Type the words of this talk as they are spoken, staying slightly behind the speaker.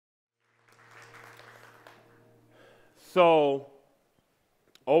So,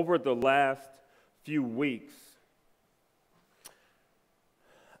 over the last few weeks,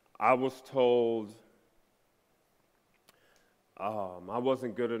 I was told I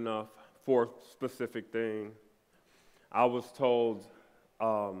wasn't good enough for a specific thing. I was told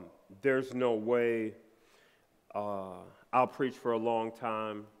there's no way I'll preach for a long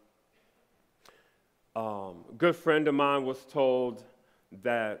time. A good friend of mine was told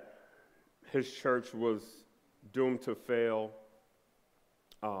that his church was doomed to fail.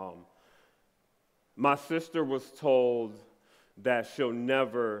 My sister was told that she'll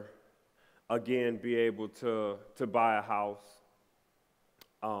never again be able to buy a house.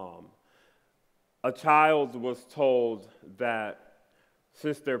 A child was told that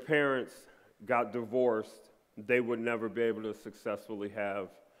since their parents got divorced, they would never be able to successfully have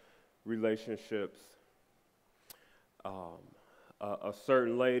relationships. A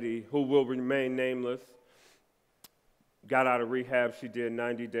certain lady who will remain nameless got out of rehab. She did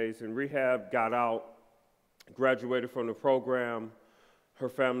 90 days in rehab, got out, graduated from the program. Her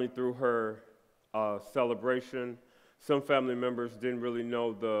family threw her celebration. Some family members didn't really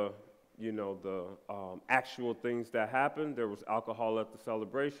know the actual things that happened. There was alcohol at the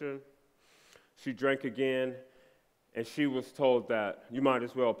celebration. She drank again, and she was told that you might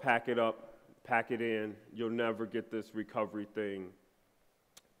as well pack it up, pack it in. You'll never get this recovery thing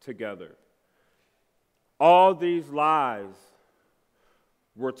together. All these lies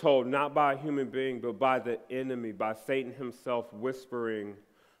were told not by a human being, but by the enemy, by Satan himself whispering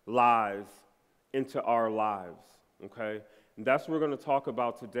lies into our lives, okay? And that's what we're going to talk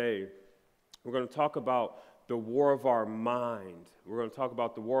about today. We're going to talk about the war of our mind. We're going to talk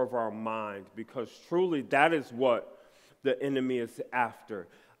about the war of our mind because truly that is what the enemy is after.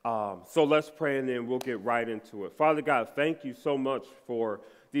 So let's pray and then we'll get right into it. Father God, thank you so much for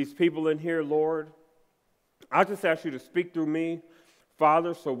these people in here, Lord. I just ask you to speak through me,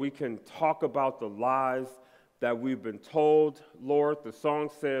 Father, so we can talk about the lies that we've been told, Lord. The song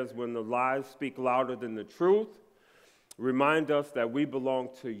says, when the lies speak louder than the truth, remind us that we belong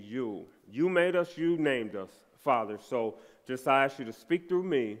to you. You made us, you named us, Father. So just I ask you to speak through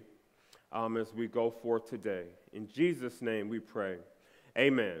me as we go forth today. In Jesus' name we pray.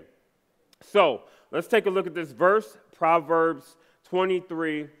 Amen. So let's take a look at this verse. Proverbs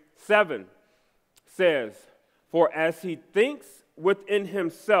 23:7 says, for as he thinks within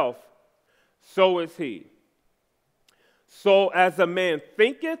himself, so is he. So as a man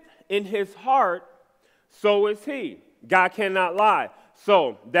thinketh in his heart, so is he. God cannot lie.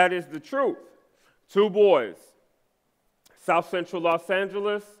 So that is the truth. Two boys, South Central Los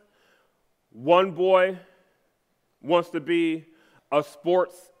Angeles. One boy wants to be a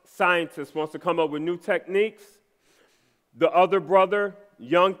sports scientist, wants to come up with new techniques. The other brother,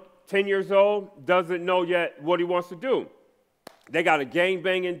 young, 10 years old, doesn't know yet what he wants to do. They got a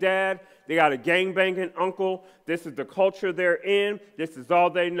gang-banging dad. They got a gang-banging uncle. This is the culture they're in. This is all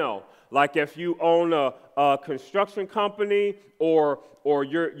they know. Like if you own a construction company or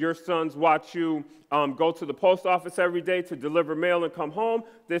your sons watch you go to the post office every day to deliver mail and come home,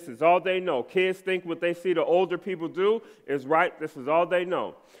 this is all they know. Kids think what they see the older people do is right. This is all they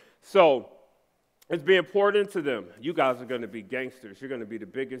know. So it's being poured into them. You guys are going to be gangsters. You're going to be the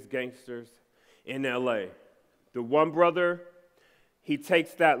biggest gangsters in L.A. The one brother, he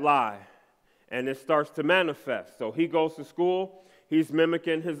takes that lie, and it starts to manifest. So he goes to school. He's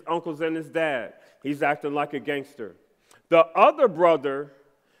mimicking his uncles and his dad. He's acting like a gangster. The other brother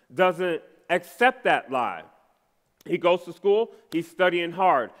doesn't accept that lie. He goes to school. He's studying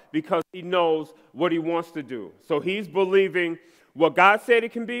hard because he knows what he wants to do. So he's believing what God said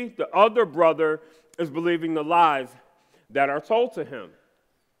it can be. The other brother is believing the lies that are told to him.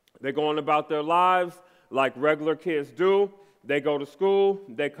 They're going about their lives like regular kids do. They go to school,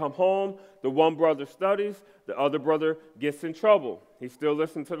 they come home, the one brother studies, the other brother gets in trouble. He still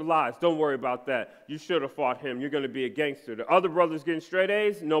listens to the lies. Don't worry about that. You should have fought him. You're going to be a gangster. The other brother's getting straight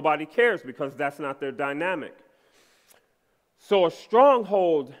A's. Nobody cares because that's not their dynamic. So a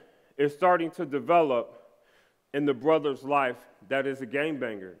stronghold is starting to develop in the brother's life that is a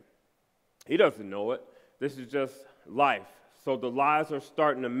gangbanger. He doesn't know it. This is just life. So the lies are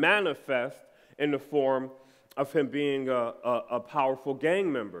starting to manifest in the form of him being a powerful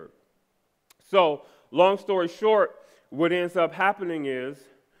gang member. So, long story short, what ends up happening is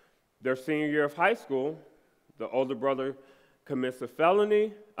their senior year of high school, the older brother commits a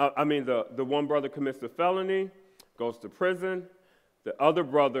felony. The one brother commits a felony, goes to prison. The other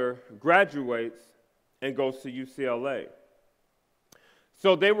brother graduates and goes to UCLA.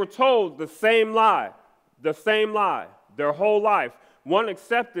 So they were told the same lie, their whole life. One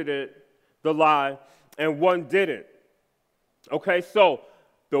accepted it, the lie, and one didn't. Okay, so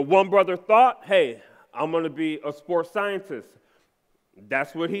the one brother thought, hey, I'm going to be a sports scientist.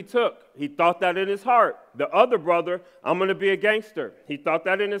 That's what he took. He thought that in his heart. The other brother, I'm going to be a gangster. He thought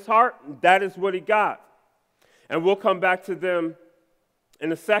that in his heart. That is what he got. And we'll come back to them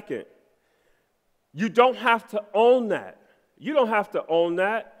in a second. You don't have to own that. You don't have to own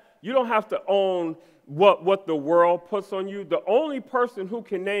that. You don't have to own what the world puts on you. The only person who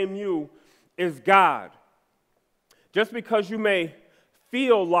can name you is God. Just because you may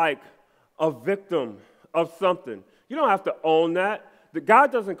feel like a victim of something, you don't have to own that.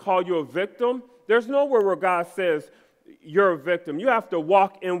 God doesn't call you a victim. There's nowhere where God says you're a victim. You have to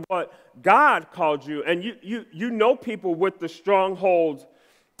walk in what God called you. And you know people with the strongholds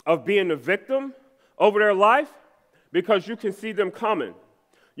of being a victim over their life because you can see them coming.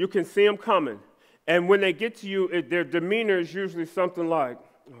 You can see them coming. And when they get to you, their demeanor is usually something like,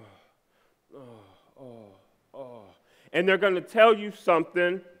 and they're going to tell you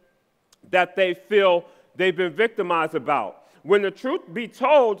something that they feel they've been victimized about. When the truth be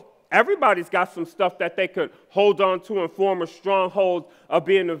told, everybody's got some stuff that they could hold on to and form a stronghold of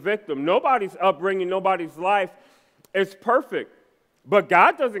being a victim. Nobody's upbringing, nobody's life is perfect. But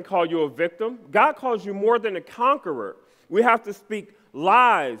God doesn't call you a victim. God calls you more than a conqueror. We have to speak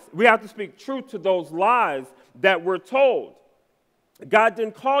lies. We have to speak truth to those lies that we're told. God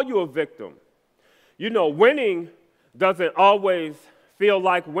didn't call you a victim. You know, winning doesn't always feel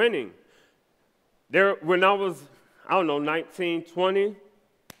like winning. When I was, 19, 20,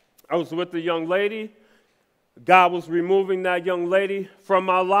 I was with a young lady. God was removing that young lady from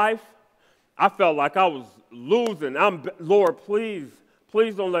my life. I felt like I was losing. Lord, please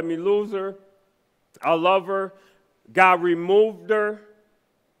don't let me lose her. I love her. God removed her.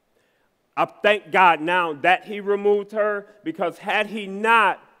 I thank God now that he removed her, because had he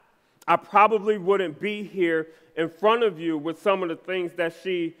not, I probably wouldn't be here in front of you with some of the things that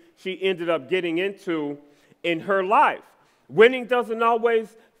she ended up getting into in her life. Winning doesn't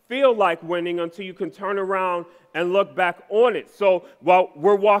always feel like winning until you can turn around and look back on it. So while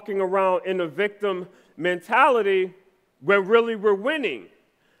we're walking around in a victim mentality, when really we're winning,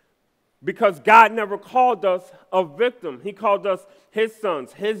 because God never called us a victim. He called us his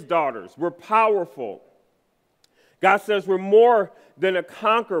sons, his daughters. We're powerful. God says we're more than a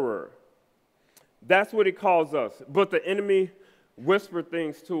conqueror. That's what he calls us. But the enemy whispered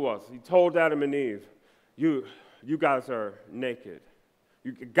things to us. He told Adam and Eve, you guys are naked.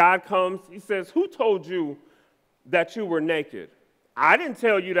 God comes, he says, who told you that you were naked? I didn't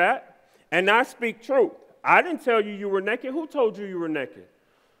tell you that, and I speak truth. I didn't tell you were naked. Who told you were naked?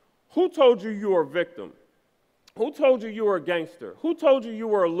 Who told you were a victim? Who told you were a gangster? Who told you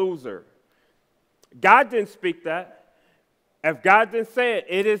were a loser? God didn't speak that. If God didn't say it,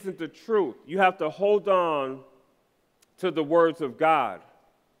 it isn't the truth. You have to hold on to the words of God.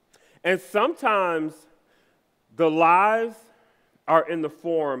 And sometimes the lies are in the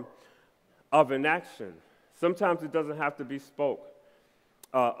form of an action. Sometimes it doesn't have to be spoke.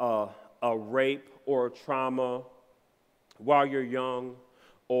 A rape or a trauma while you're young,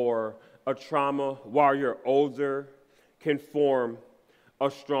 or a trauma while you're older, can form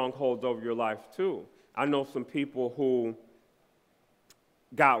a stronghold over your life too. I know some people who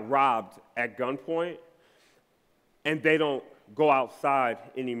got robbed at gunpoint, and they don't go outside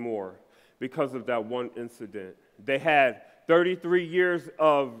anymore because of that one incident. They had 33 years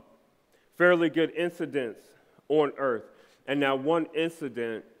of fairly good incidents on earth, and that one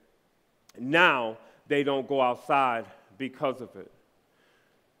incident, now they don't go outside because of it.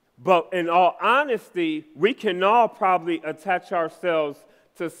 But in all honesty, we can all probably attach ourselves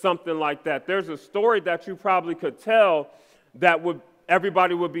to something like that. There's a story that you probably could tell that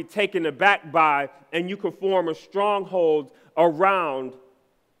everybody would be taken aback by, and you could form a stronghold around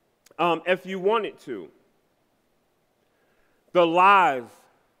if you wanted to. The lies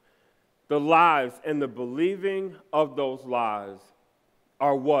and the believing of those lies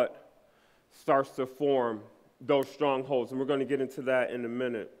are what starts to form those strongholds, and we're going to get into that in a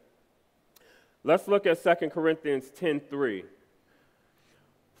minute. Let's look at 2 Corinthians 10:3.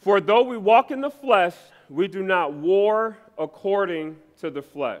 For though we walk in the flesh, we do not war according to the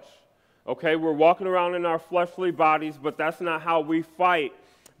flesh. Okay, we're walking around in our fleshly bodies, but that's not how we fight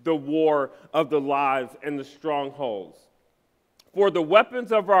the war of the lies and the strongholds. For the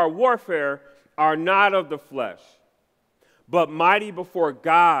weapons of our warfare are not of the flesh, but mighty before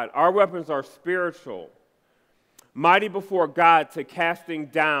God. Our weapons are spiritual. Mighty before God to casting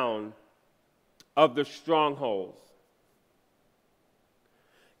down of the strongholds.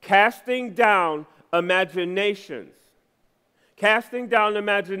 Casting down imaginations. Casting down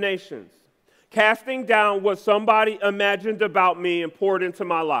imaginations. Casting down what somebody imagined about me and poured into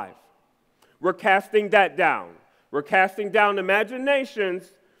my life. We're casting that down. We're casting down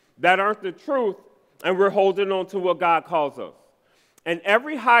imaginations that aren't the truth, and we're holding on to what God calls us. And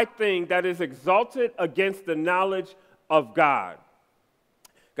every high thing that is exalted against the knowledge of God.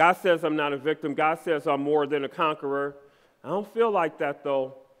 God says I'm not a victim. God says I'm more than a conqueror. I don't feel like that,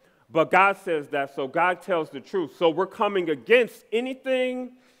 though. But God says that, so God tells the truth. So we're coming against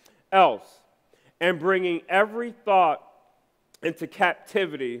anything else and bringing every thought into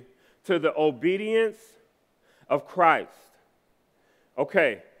captivity to the obedience of Christ.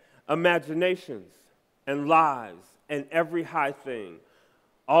 Okay, imaginations and lies and every high thing.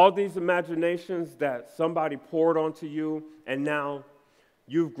 All these imaginations that somebody poured onto you and now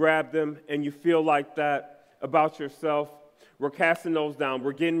you've grabbed them and you feel like that about yourself, we're casting those down.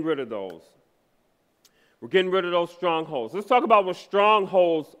 We're getting rid of those. We're getting rid of those strongholds. Let's talk about what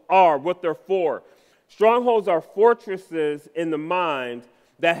strongholds are, what they're for. Strongholds are fortresses in the mind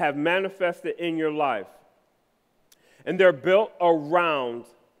that have manifested in your life. And they're built around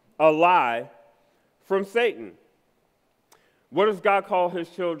a lie from Satan. What does God call his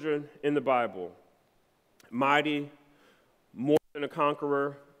children in the Bible? Mighty, more than a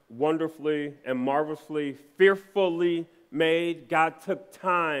conqueror, wonderfully and marvelously, fearfully made. God took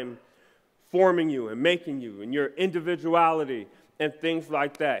time forming you and making you and your individuality and things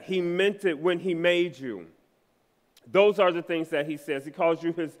like that. He meant it when he made you. Those are the things that he says. He calls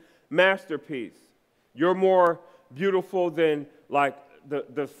you his masterpiece. You're more beautiful than like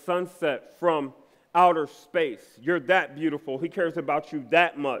the sunset from outer space. You're that beautiful. He cares about you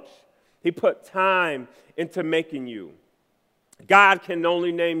that much. He put time into making you. God can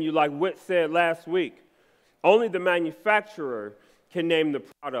only name you, like Whit said last week. Only the manufacturer can name the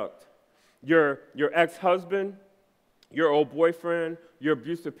product. Your ex-husband, your old boyfriend, your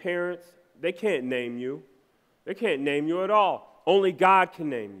abusive parents, they can't name you. They can't name you at all. Only God can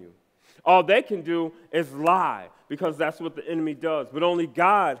name you. All they can do is lie, because that's what the enemy does. But only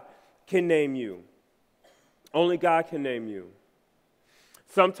God can name you. Only God can name you.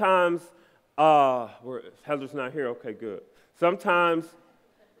 Sometimes, Heather's not here, okay, good. Sometimes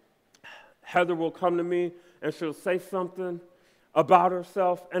Heather will come to me and she'll say something about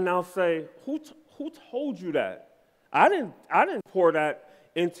herself, and I'll say, who told you that? I didn't pour that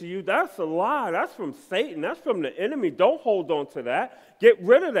into you. That's a lie. That's from Satan. That's from the enemy. Don't hold on to that. Get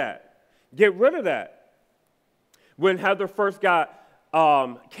rid of that. Get rid of that. When Heather first got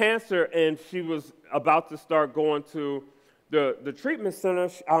cancer and she was about to start going to the treatment center,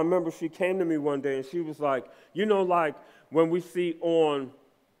 I remember she came to me one day and she was like, you know, like when we see on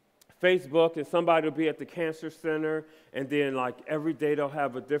Facebook and somebody will be at the cancer center and then like every day they'll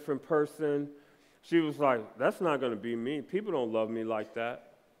have a different person. She was like, that's not going to be me. People don't love me like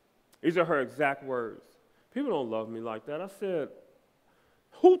that. These are her exact words. People don't love me like that. I said,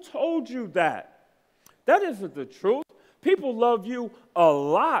 who told you that? That isn't the truth. People love you a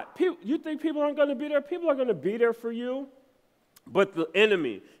lot. You think people aren't going to be there? People are going to be there for you. But the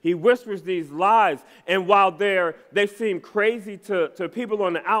enemy, he whispers these lies, and while they seem crazy to people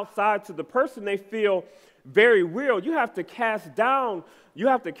on the outside, to the person they feel very real. You have to cast down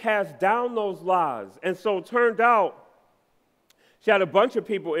those lies. And so it turned out she had a bunch of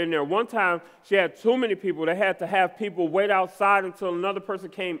people in there. One time she had too many people. They had to have people wait outside until another person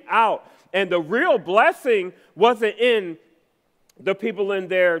came out. And the real blessing wasn't in the people in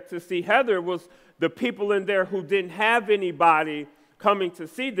there to see Heather. It was the people in there who didn't have anybody coming to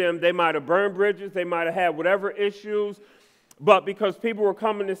see them. They might have burned bridges. They might have had whatever issues. But because people were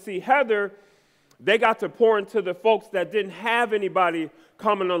coming to see Heather, they got to pour into the folks that didn't have anybody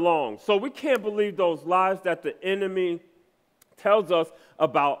coming along. So we can't believe those lies that the enemy tells us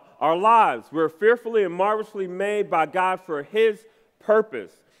about our lives. We're fearfully and marvelously made by God for his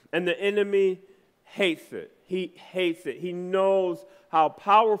purpose. And the enemy hates it. He hates it. He knows how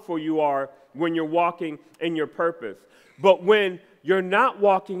powerful you are when you're walking in your purpose. But when you're not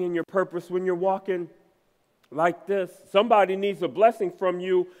walking in your purpose, when you're walking like this, somebody needs a blessing from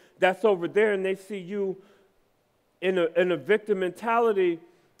you that's over there, and they see you in a victim mentality.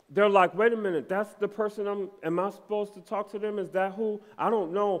 They're like, wait a minute, that's the person am I supposed to talk to them? Is that who? I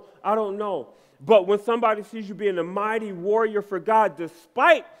don't know. But when somebody sees you being a mighty warrior for God,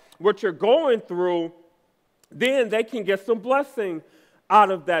 despite what you're going through, then they can get some blessing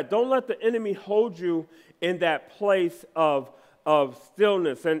out of that. Don't let the enemy hold you in that place of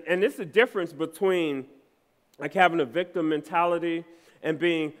stillness. And it's a difference between like having a victim mentality and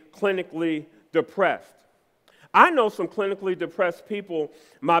being clinically depressed. I know some clinically depressed people.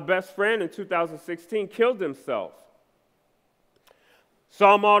 My best friend in 2016 killed himself.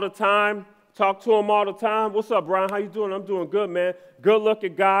 Saw him all the time, talk to him all the time. What's up, Brian? How you doing? I'm doing good, man.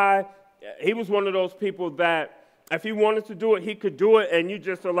 Good-looking guy. He was one of those people that if he wanted to do it, he could do it, and you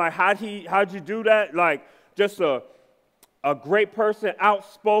just are like, how'd you do that? Like, just a great person,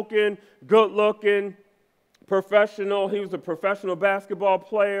 outspoken, good-looking, professional. He was a professional basketball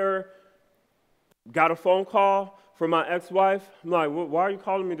player. Got a phone call from my ex-wife. I'm like, why are you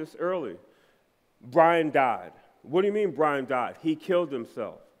calling me this early? Brian died. What do you mean Brian died? He killed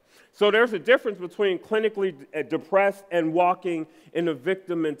himself. So there's a difference between clinically depressed and walking in a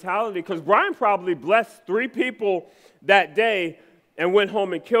victim mentality, because Brian probably blessed 3 people that day and went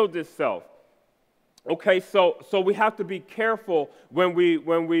home and killed himself. Okay, so we have to be careful when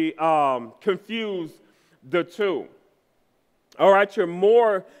we confuse the two. All right, you're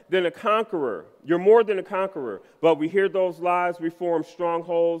more than a conqueror. You're more than a conqueror. But we hear those lies, we form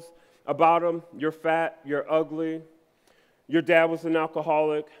strongholds about them. You're fat, you're ugly. Your dad was an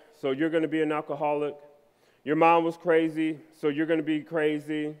alcoholic, so you're going to be an alcoholic. Your mom was crazy, so you're going to be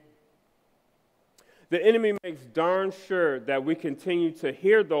crazy. The enemy makes darn sure that we continue to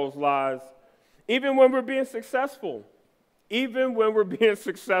hear those lies even when we're being successful. Even when we're being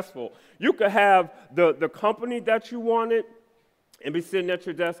successful. You could have the company that you wanted and be sitting at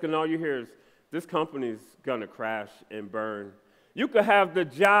your desk and all you hear is, this company's going to crash and burn. You could have the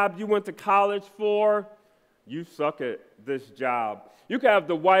job you went to college for. You suck at this job. You could have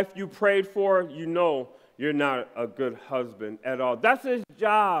the wife you prayed for. You know you're not a good husband at all. That's his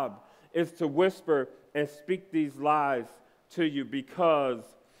job, is to whisper and speak these lies to you, because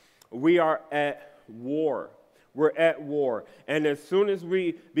we are at war. We're at war. And as soon as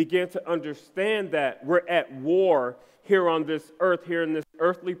we begin to understand that we're at war here on this earth, here in this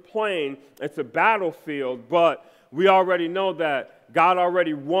earthly plane, it's a battlefield, but we already know that God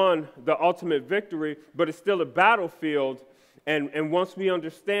already won the ultimate victory, but it's still a battlefield. And once we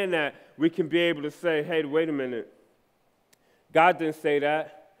understand that, we can be able to say, hey, wait a minute. God didn't say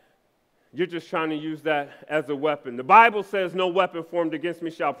that. You're just trying to use that as a weapon. The Bible says no weapon formed against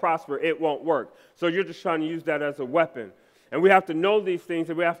me shall prosper. It won't work. So you're just trying to use that as a weapon. And we have to know these things,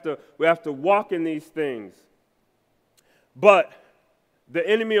 and we have to walk in these things. But the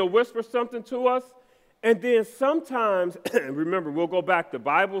enemy will whisper something to us, and then sometimes, remember, we'll go back. The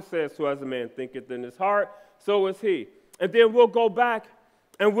Bible says, so as a man thinketh in his heart, so is he. And then we'll go back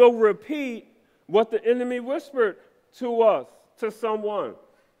and we'll repeat what the enemy whispered to us, to someone.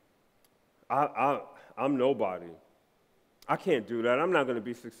 I'm nobody. I can't do that. I'm not going to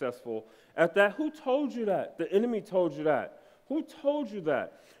be successful at that. Who told you that? The enemy told you that. Who told you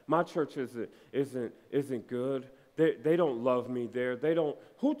that? My church isn't good. They don't love me there. They don't.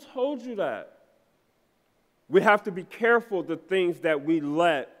 Who told you that? We have to be careful the things that we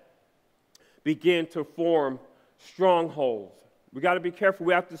let begin to form strongholds. We got to be careful.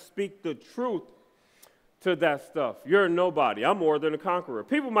 We have to speak the truth to that stuff. You're a nobody. I'm more than a conqueror.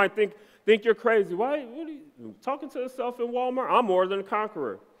 People might think you're crazy. Why? What are you talking to yourself in Walmart? I'm more than a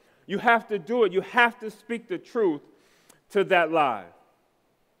conqueror. You have to do it. You have to speak the truth to that lie.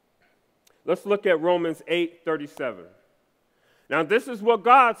 Let's look at Romans 8:37. Now, this is what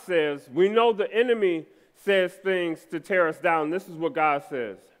God says. We know the enemy says things to tear us down. This is what God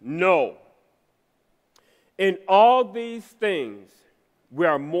says. No. In all these things, we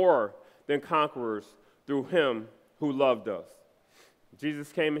are more than conquerors through him who loved us.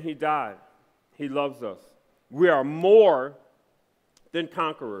 Jesus came and he died. He loves us. We are more than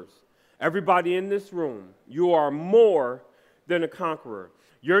conquerors. Everybody in this room, you are more than a conqueror.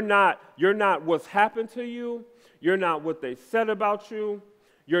 You're not what's happened to you. You're not what they said about you.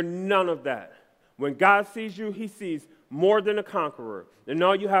 You're none of that. When God sees you, he sees more than a conqueror. And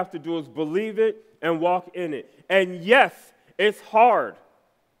all you have to do is believe it and walk in it. And yes, it's hard.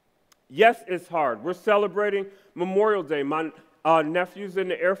 Yes, it's hard. We're celebrating Memorial Day. My nephew's in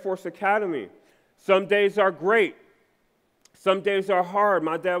the Air Force Academy. Some days are great. Some days are hard.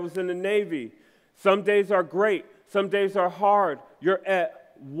 My dad was in the Navy. Some days are great. Some days are hard. You're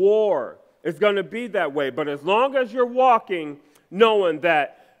at war. It's going to be that way. But as long as you're walking, knowing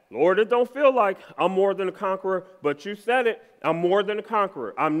that, Lord, it don't feel like I'm more than a conqueror, but you said it. I'm more than a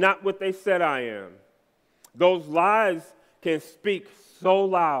conqueror. I'm not what they said I am. Those lies can speak so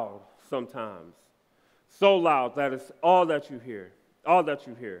loud sometimes. So loud that it's all that you hear. All that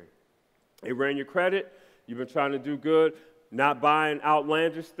you hear. It ran your credit. You've been trying to do good. Not buying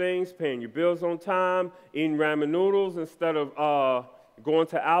outlandish things, paying your bills on time, eating ramen noodles instead of going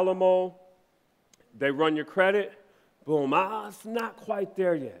to Alamo. They run your credit. Boom, it's not quite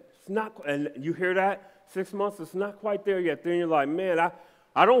there yet. It's not, and you hear that? 6 months, it's not quite there yet. Then you're like, man,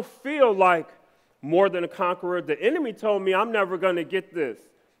 I don't feel like more than a conqueror. The enemy told me I'm never going to get this.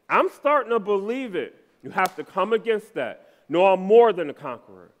 I'm starting to believe it. You have to come against that. No, I'm more than a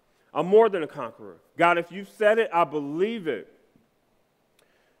conqueror. I'm more than a conqueror. God, if you said it, I believe it.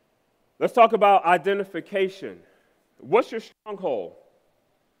 Let's talk about identification. What's your stronghold?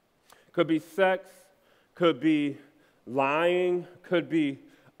 Could be sex, could be lying, could be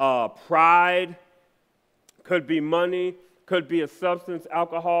pride, could be money, could be a substance,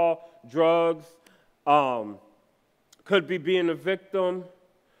 alcohol, drugs, could be being a victim,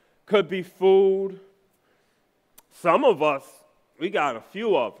 could be food. Some of us, we got a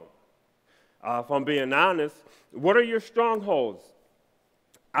few of them. If I'm being honest, what are your strongholds?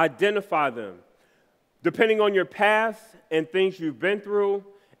 Identify them. Depending on your past and things you've been through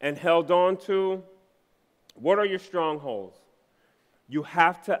and held on to, what are your strongholds? You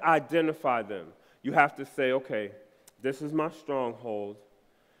have to identify them. You have to say, okay, this is my stronghold,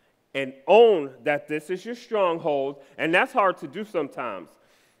 and own that this is your stronghold. And that's hard to do sometimes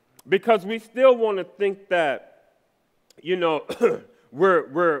because we still want to think that, you know,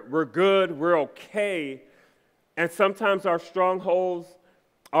 we're good, we're okay, and sometimes our strongholds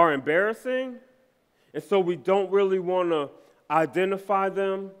are embarrassing, and so we don't really want to identify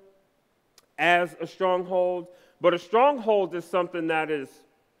them as a stronghold. But a stronghold is something that is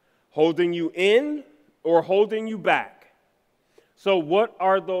holding you in or holding you back. So what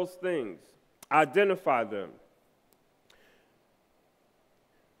are those things? Identify them.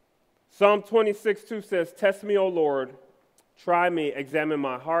 Psalm 26:2 says, "Test me, O Lord, try me, examine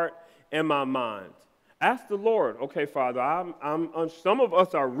my heart and my mind." Ask the Lord, okay, Father, some of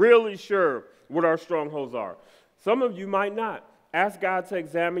us are really sure what our strongholds are. Some of you might not. Ask God to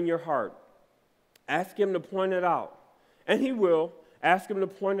examine your heart. Ask him to point it out. And he will. Ask him to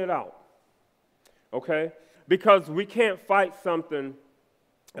point it out. Okay? Because we can't fight something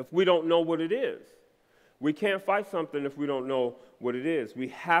if we don't know what it is. We can't fight something if we don't know what it is. We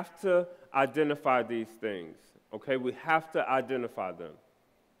have to identify these things. Okay? We have to identify them.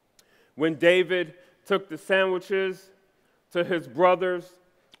 When David took the sandwiches to his brothers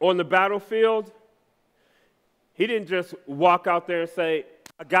on the battlefield, he didn't just walk out there and say,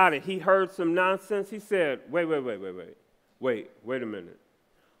 I got it. He heard some nonsense. He said, wait a minute.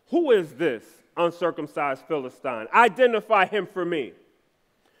 Who is this uncircumcised Philistine? Identify him for me.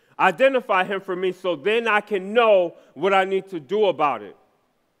 Identify him for me so then I can know what I need to do about it.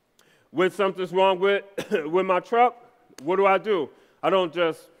 When something's wrong with my truck, what do? I don't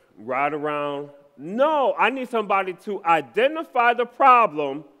just ride around. No, I need somebody to identify the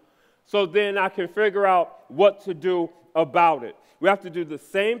problem so then I can figure out what to do about it. We have to do the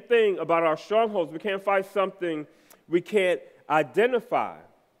same thing about our strongholds. We can't fight something we can't identify.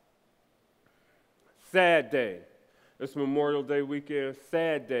 Sad day. It's Memorial Day weekend,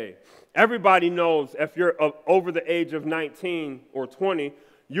 sad day. Everybody knows if you're over the age of 19 or 20,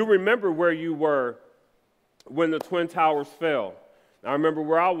 you remember where you were when the Twin Towers fell. I remember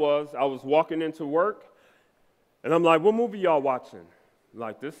where I was. I was walking into work, and I'm like, what movie y'all watching?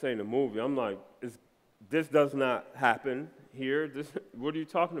 Like, this ain't a movie. I'm like, this does not happen here. What are you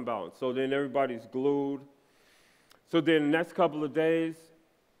talking about? So then everybody's glued. So then the next couple of days,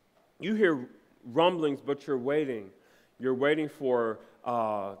 you hear rumblings, but you're waiting. You're waiting for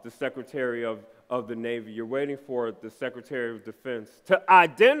the Secretary of the Navy. You're waiting for the Secretary of Defense to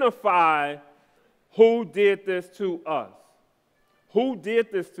identify who did this to us. Who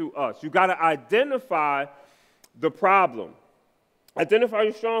did this to us? You got to identify the problem. Identify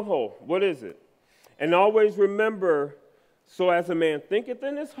your stronghold. What is it? And always remember, so as a man thinketh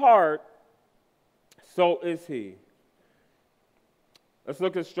in his heart, so is he. Let's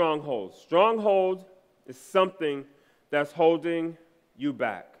look at strongholds. Stronghold is something that's holding you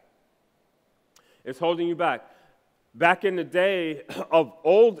back. It's holding you back. Back in the day of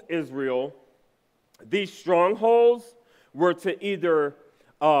old Israel, these strongholds were to either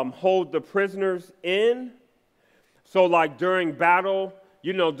hold the prisoners in. So like during battle,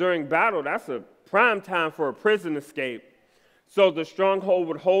 that's a prime time for a prison escape. So the stronghold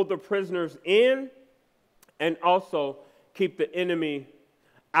would hold the prisoners in and also keep the enemy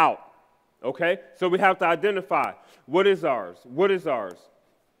out. Okay? So we have to identify what is ours. What is ours?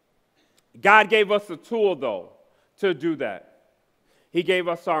 God gave us a tool, though, to do that. He gave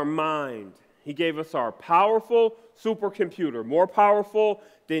us our mind. He gave us our powerful supercomputer, more powerful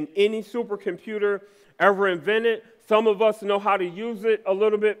than any supercomputer ever invented. Some of us know how to use it a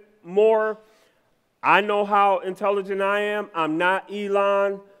little bit more. I know how intelligent I am. I'm not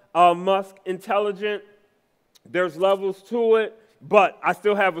Elon Musk intelligent. There's levels to it, but I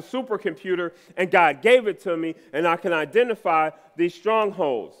still have a supercomputer, and God gave it to me, and I can identify these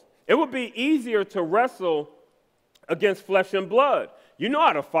strongholds. It would be easier to wrestle against flesh and blood. You know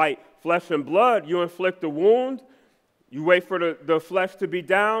how to fight flesh and blood. You inflict a wound, you wait for the flesh to be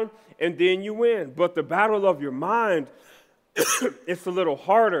down, and then you win. But the battle of your mind, it's a little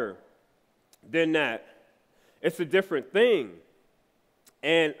harder than that. It's a different thing.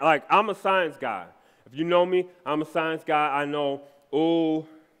 And like, I'm a science guy. If you know me, I'm a science guy. I know,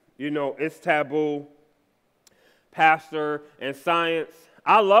 it's taboo, pastor, and science.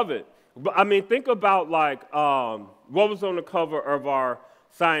 I love it. But I mean, think about like what was on the cover of our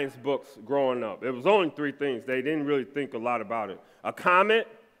science books growing up. It was only 3 things. They didn't really think a lot about it. A comet,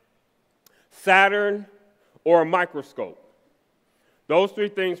 Saturn, or a microscope. Those 3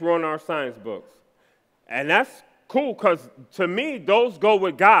 things were on our science books. And that's cool because to me, those go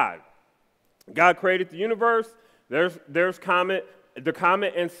with God. God created the universe. There's the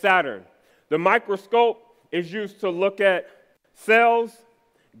comet and Saturn. The microscope is used to look at cells.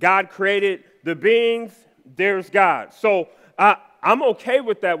 God created the beings. There's God. So I'm okay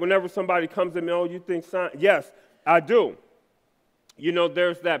with that whenever somebody comes to me, oh, you think science? Yes, I do. You know,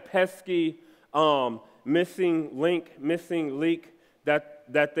 there's that pesky missing leak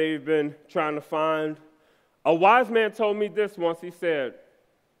that they've been trying to find. A wise man told me this once. He said,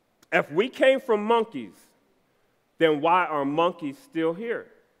 if we came from monkeys, then why are monkeys still here?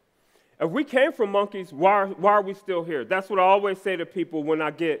 If we came from monkeys, why are we still here? That's what I always say to people when I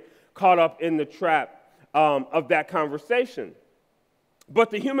get caught up in the trap of that conversation.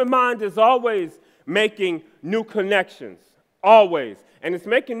 But the human mind is always making new connections, always. And it's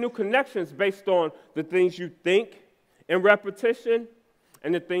making new connections based on the things you think in repetition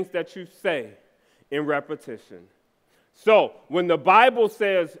and the things that you say in repetition. So when the Bible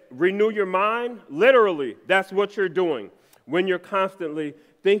says renew your mind, literally, that's what you're doing. When you're constantly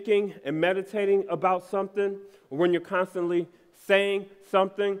thinking and meditating about something, or when you're constantly saying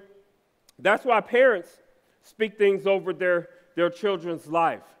something, that's why parents speak things over their children's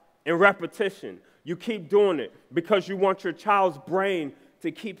life in repetition. You keep doing it because you want your child's brain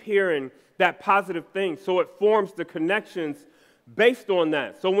to keep hearing that positive thing, so it forms the connections based on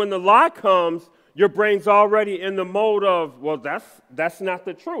that. So when the lie comes, your brain's already in the mode of, well, that's not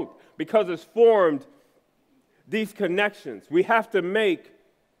the truth, because it's formed these connections. We have to make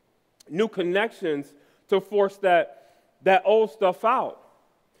new connections to force that old stuff out.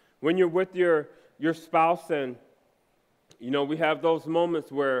 When you're with your spouse and, we have those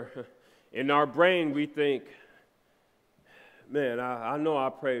moments where in our brain we think, man, I know I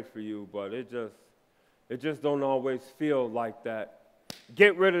prayed for you, but it just don't always feel like that.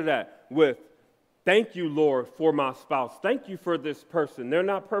 Get rid of that with, thank you, Lord, for my spouse. Thank you for this person. They're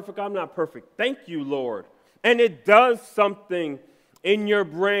not perfect. I'm not perfect. Thank you, Lord. And it does something in your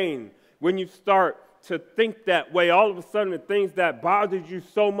brain when you start to think that way. All of a sudden, the things that bothered you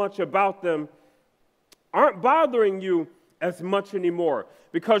so much about them aren't bothering you as much anymore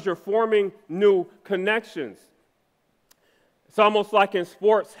because you're forming new connections. It's almost like in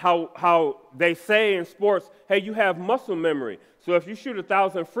sports, how they say in sports, hey, you have muscle memory. So if you shoot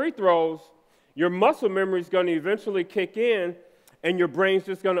 1,000 free throws, your muscle memory is going to eventually kick in, and your brain's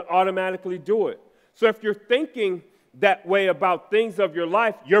just going to automatically do it. So if you're thinking that way about things of your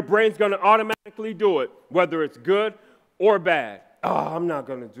life, your brain's going to automatically do it, whether it's good or bad. Oh, I'm not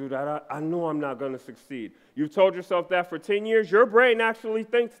going to do that. I know I'm not going to succeed. You've told yourself that for 10 years. Your brain actually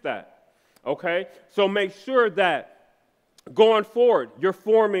thinks that, okay? So make sure that going forward, you're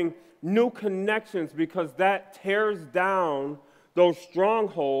forming new connections because that tears down those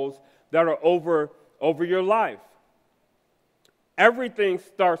strongholds that are over your life. Everything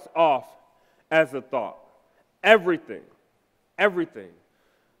starts off as a thought. Everything.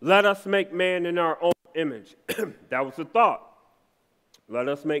 Let us make man in our own image. That was a thought. Let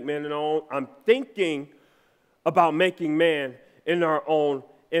us make man in our own. I'm thinking about making man in our own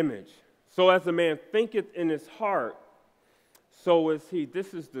image. So as a man thinketh in his heart, so is he.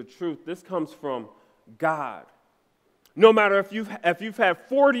 This is the truth. This comes from God. No matter if you've had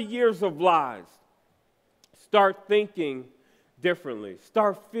 40 years of lies, start thinking differently.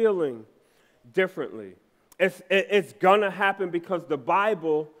 Start feeling differently. It's going to happen because the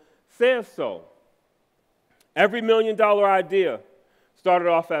Bible says so. Every $1 million idea started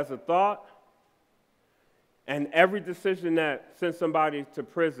off as a thought, and every decision that sent somebody to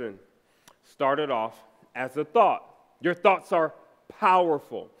prison started off as a thought. Your thoughts are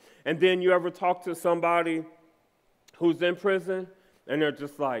powerful. And then you ever talk to somebody who's in prison, and they're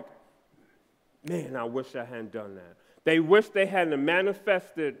just like, man, I wish I hadn't done that. They wish they hadn't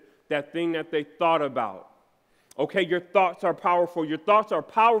manifested that thing that they thought about. Okay, your thoughts are powerful. Your thoughts are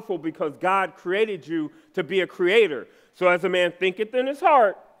powerful because God created you to be a creator. So as a man thinketh in his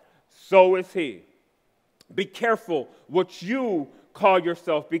heart, so is he. Be careful what you call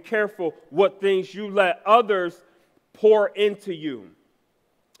yourself. Be careful what things you let others pour into you.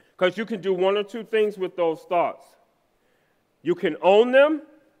 Because you can do one or two things with those thoughts. You can own them,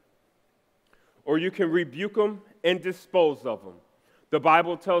 or you can rebuke them and dispose of them. The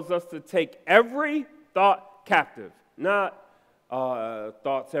Bible tells us to take every thought captive. Not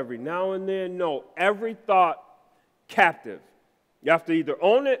thoughts every now and then. No, every thought captive. You have to either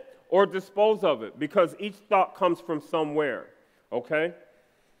own it or dispose of it, because each thought comes from somewhere. Okay?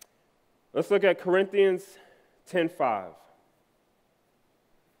 Let's look at Corinthians 10:5.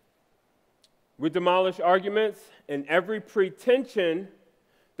 We demolish arguments and every pretension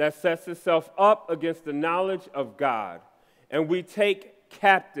that sets itself up against the knowledge of God. And we take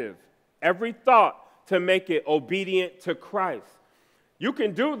captive every thought to make it obedient to Christ. You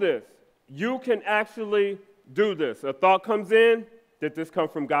can do this. You can actually do this. A thought comes in, did this come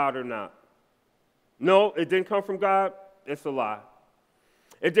from God or not? No, it didn't come from God. It's a lie.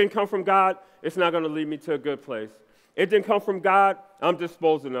 It didn't come from God. It's not going to lead me to a good place. It didn't come from God. I'm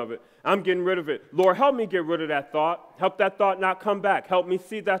disposing of it. I'm getting rid of it. Lord, help me get rid of that thought. Help that thought not come back. Help me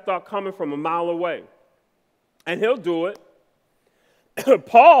see that thought coming from a mile away. And he'll do it.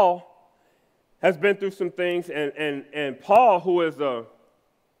 Paul has been through some things, and Paul, who is a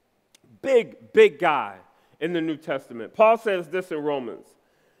big guy in the New Testament, Paul says this in Romans: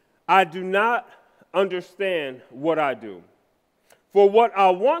 I do not understand what I do. For what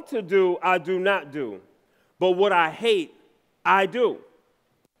I want to do, I do not do. But what I hate, I do.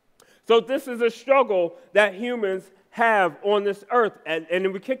 So this is a struggle that humans have on this earth. And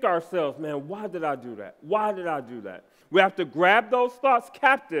then we kick ourselves, man, why did I do that? Why did I do that? We have to grab those thoughts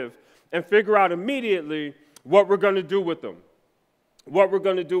captive and figure out immediately what we're going to do with them. What we're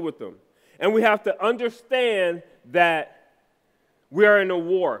going to do with them. And we have to understand that we are in a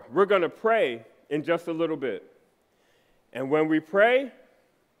war. We're going to pray in just a little bit. And when we pray,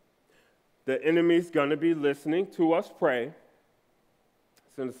 the enemy's going to be listening to us pray.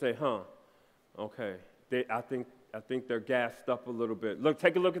 It's going to say, okay, I think they're gassed up a little bit. Look,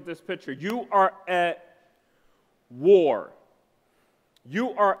 take a look at this picture. You are at war.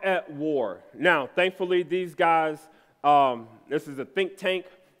 You are at war. Now, thankfully, these guys, this is a think tank,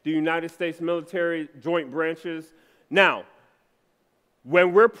 the United States Military Joint Branches. Now,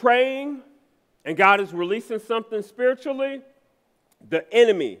 when we're praying and God is releasing something spiritually, the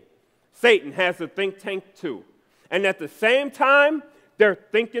enemy, Satan, has a think tank too. And at the same time, they're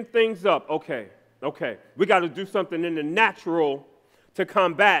thinking things up. Okay, we got to do something in the natural to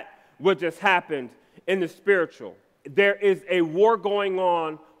combat what just happened in the spiritual. There is a war going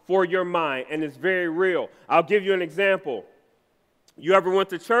on for your mind, and it's very real. I'll give you an example. You ever went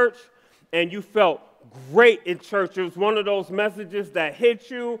to church and you felt great in church? It was one of those messages that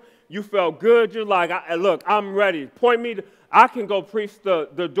hit you. You felt good. You're like, look, I'm ready. Point me to, I can go preach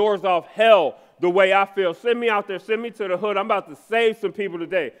the doors off hell the way I feel. Send me out there. Send me to the hood. I'm about to save some people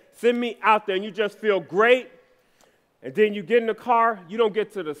today. Send me out there, and you just feel great. And then you get in the car. You don't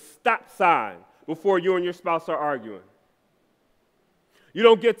get to the stop sign before you and your spouse are arguing. You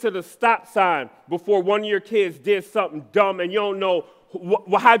don't get to the stop sign before one of your kids did something dumb, and you don't know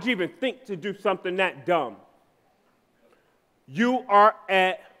how'd you even think to do something that dumb. You are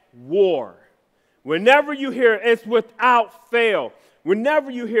at war. Whenever you hear, it's without fail. Whenever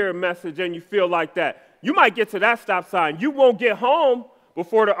you hear a message and you feel like that, you might get to that stop sign. You won't get home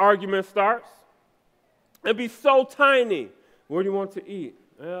before the argument starts. It'll be so tiny. What do you want to eat?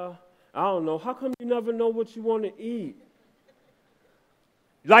 Well, I don't know. How come you never know what you want to eat?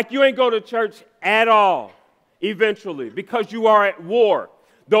 Like you ain't go to church at all eventually because you are at war.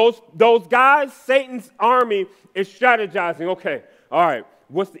 Those guys, Satan's army, is strategizing. Okay, all right.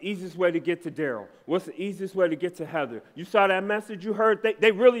 What's the easiest way to get to Daryl? What's the easiest way to get to Heather? You saw that message you heard?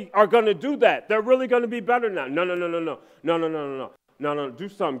 They really are going to do that. They're really going to be better now. No. Do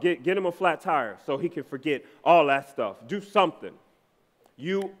something. Get him a flat tire so he can forget all that stuff. Do something.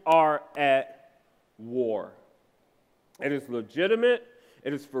 You are at war. It is legitimate.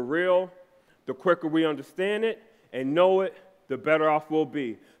 It is for real. The quicker we understand it and know it, the better off we'll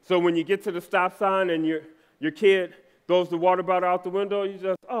be. So when you get to the stop sign and your kid throws the water bottle out the window, you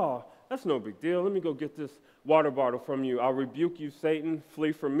just, oh, that's no big deal. Let me go get this water bottle from you. I'll rebuke you, Satan.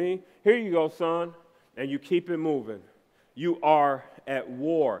 Flee from me. Here you go, son. And you keep it moving. You are at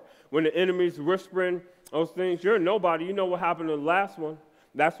war. When the enemy's whispering those things, you're nobody. You know what happened in the last one.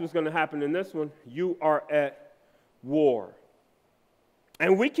 That's what's going to happen in this one. You are at war.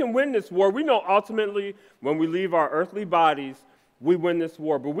 And we can win this war. We know ultimately when we leave our earthly bodies, we win this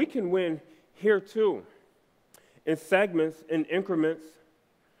war. But we can win here too. In segments, in increments.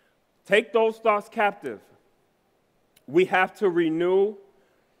 Take those thoughts captive. we have to renew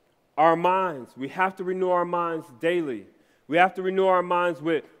our minds. We have to renew our minds daily. We have to renew our minds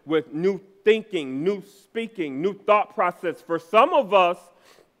with new thinking, new speaking, new thought process. For some of us,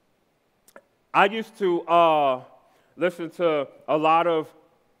 I used to listen to a lot of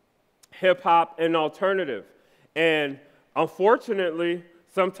hip-hop and alternative. And unfortunately,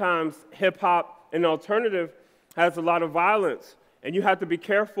 sometimes hip-hop and alternative has a lot of violence. And you have to be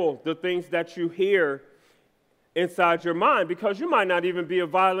careful the things that you hear inside your mind, because you might not even be a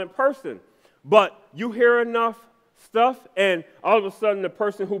violent person. But you hear enough stuff, and all of a sudden the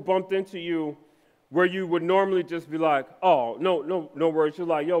person who bumped into you, where you would normally just be like, oh, no worries. You're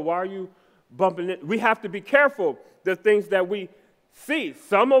like, yo, why are you bumping it? We have to be careful the things that we see.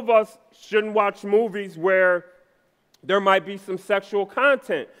 Some of us shouldn't watch movies where there might be some sexual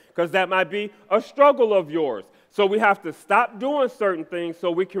content, because that might be a struggle of yours. So we have to stop doing certain things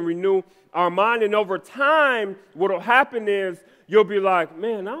so we can renew our mind. And over time, what will happen is you'll be like,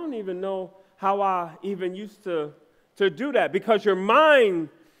 man, I don't even know how I even used to do that, because your mind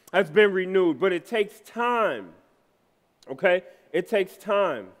has been renewed, but it takes time, okay? It takes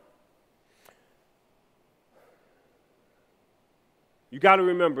time. You got to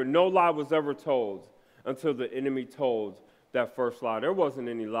remember, no lie was ever told until the enemy told that first lie. There wasn't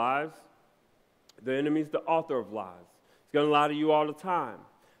any lies. The enemy's the author of lies. He's going to lie to you all the time.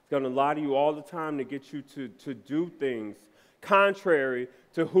 He's going to lie to you all the time to get you to do things contrary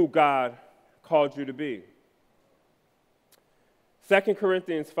to who God called you to be. 2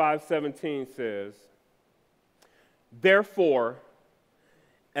 Corinthians 5:17 says, therefore,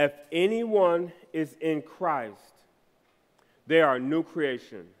 if anyone is in Christ, they are a new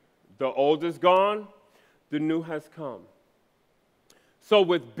creation. The old is gone, the new has come. So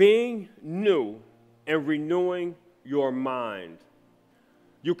with being new and renewing your mind,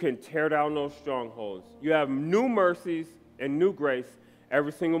 you can tear down those strongholds. You have new mercies and new grace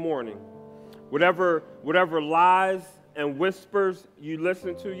every single morning. Whatever lies and whispers you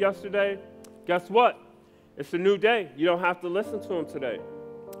listened to yesterday, guess what? It's a new day. You don't have to listen to them today.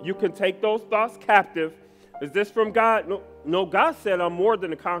 You can take those thoughts captive. Is this from God? No, God said I'm more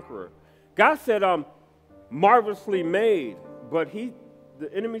than a conqueror. God said I'm marvelously made, but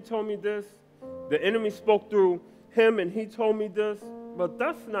the enemy told me this. The enemy spoke through him, and he told me this, but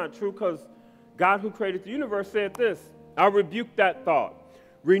that's not true, because God, who created the universe, said this. I rebuke that thought.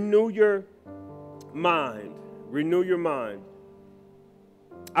 Renew your mind. Renew your mind.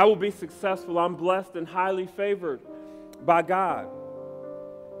 I will be successful. I'm blessed and highly favored by God.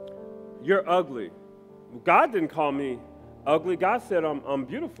 You're ugly. God didn't call me ugly. God said I'm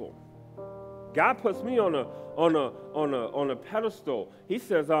beautiful. God puts me on a pedestal. He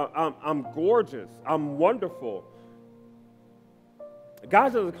says I'm gorgeous. I'm wonderful.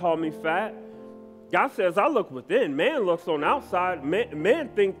 God doesn't call me fat. God says I look within. Man looks on the outside. Man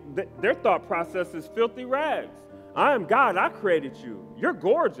think that their thought process is filthy rags. I am God. I created you. You're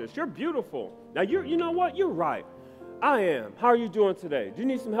gorgeous. You're beautiful. Now you know what? You're right. I am. How are you doing today? Do you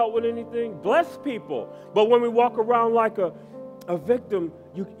need some help with anything? Bless people. But when we walk around like a victim,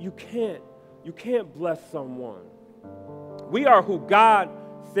 you can't bless someone. We are who God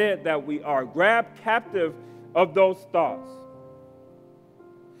said that we are. Grab captive of those thoughts.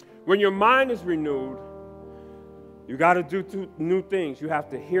 When your mind is renewed, you got to do new things. You have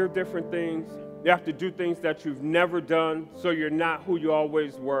to hear different things. You have to do things that you've never done, so you're not who you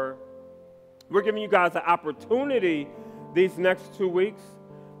always were. We're giving you guys an opportunity these next 2 weeks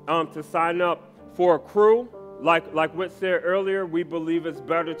to sign up for a crew. Like Whit said earlier, we believe it's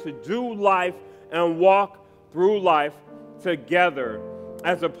better to do life and walk through life together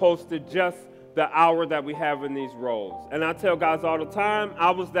as opposed to just the hour that we have in these roles. And I tell guys all the time,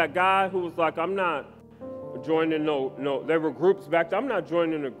 I was that guy who was like, I'm not joining no. There were groups back there. I'm not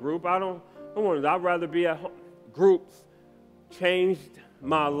joining a group. I don't want to. I'd rather be at home. Groups changed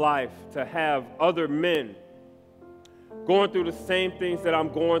my life to have other men going through the same things that I'm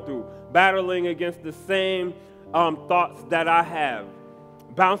going through, battling against the same thoughts that I have,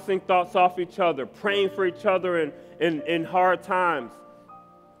 bouncing thoughts off each other, praying for each other in hard times,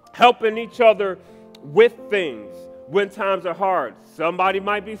 helping each other with things when times are hard. Somebody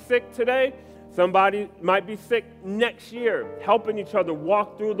might be sick today. Somebody might be sick next year. Helping each other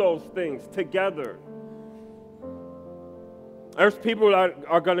walk through those things together. There's people that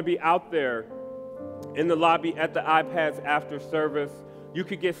are going to be out there in the lobby at the iPads after service. You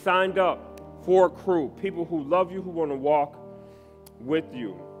could get signed up for a crew. People who love you, who want to walk with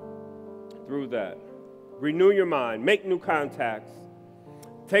you through that. Renew your mind. Make new contacts.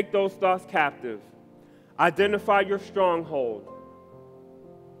 Take those thoughts captive. Identify your stronghold.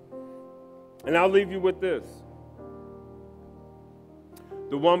 And I'll leave you with this.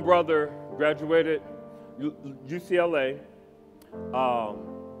 The one brother graduated UCLA.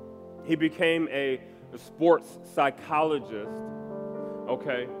 He became a sports psychologist.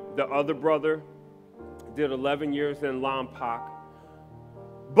 Okay. The other brother did 11 years in Lompoc.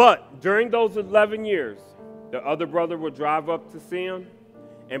 But during those 11 years, the other brother would drive up to see him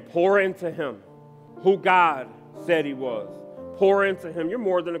and pour into him who God said he was. Pour into him, you're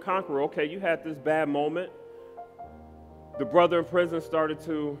more than a conqueror. Okay, you had this bad moment. The brother in prison started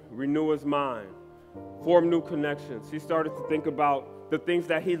to renew his mind, form new connections. He started to think about the things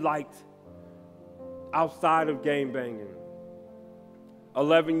that he liked outside of game banging.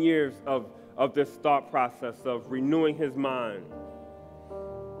 11 years of this thought process of renewing his mind.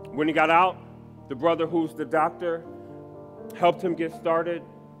 When he got out, the brother who's the doctor helped him get started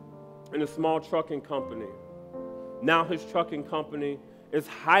in a small trucking company. Now his trucking company is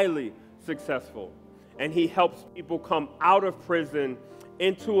highly successful, and he helps people come out of prison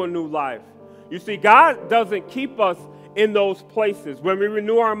into a new life. You see, God doesn't keep us in those places. When we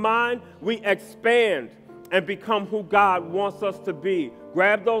renew our mind, we expand and become who God wants us to be.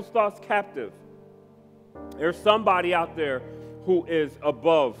 Grab those thoughts captive. There's somebody out there who is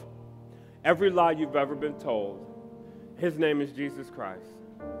above every lie you've ever been told. His name is Jesus Christ.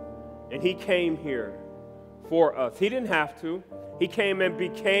 And he came here for us. He didn't have to. He came and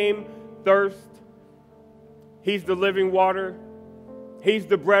became thirst. He's the living water. He's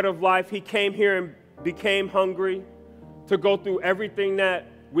the bread of life. He came here and became hungry to go through everything that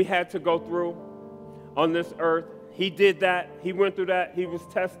we had to go through on this earth. He did that. He went through that. He was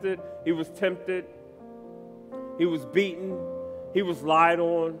tested. He was tempted. He was beaten. He was lied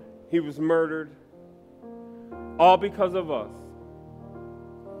on. He was murdered. All because of us.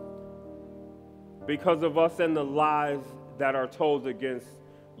 Because of us and the lies that are told against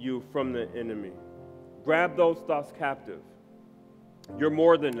you from the enemy. Grab those thoughts captive. You're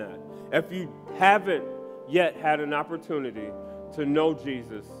more than that. If you haven't yet had an opportunity to know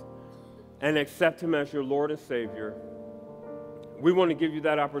Jesus and accept him as your Lord and Savior, we want to give you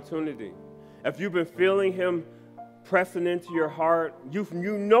that opportunity. If you've been feeling him pressing into your heart, you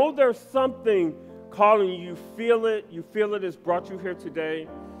know there's something calling you. You feel it has brought you here today.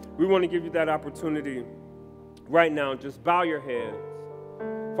 We want to give you that opportunity right now. Just bow your heads.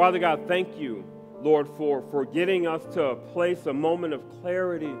 Father God, thank you, Lord, for getting us to a place, a moment of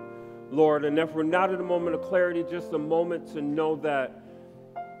clarity, Lord. And if we're not in a moment of clarity, just a moment to know that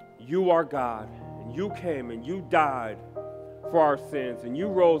you are God, and you came and you died for our sins, and you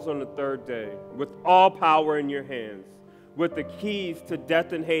rose on the third day with all power in your hands, with the keys to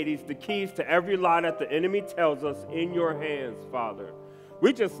death and Hades, the keys to every lie that the enemy tells us in your hands, Father.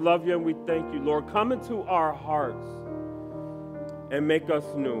 We just love you and we thank you, Lord. Come into our hearts and make us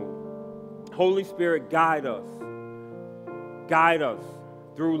new. Holy Spirit, guide us. Guide us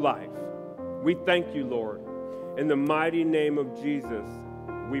through life. We thank you, Lord. In the mighty name of Jesus,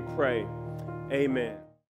 we pray. Amen.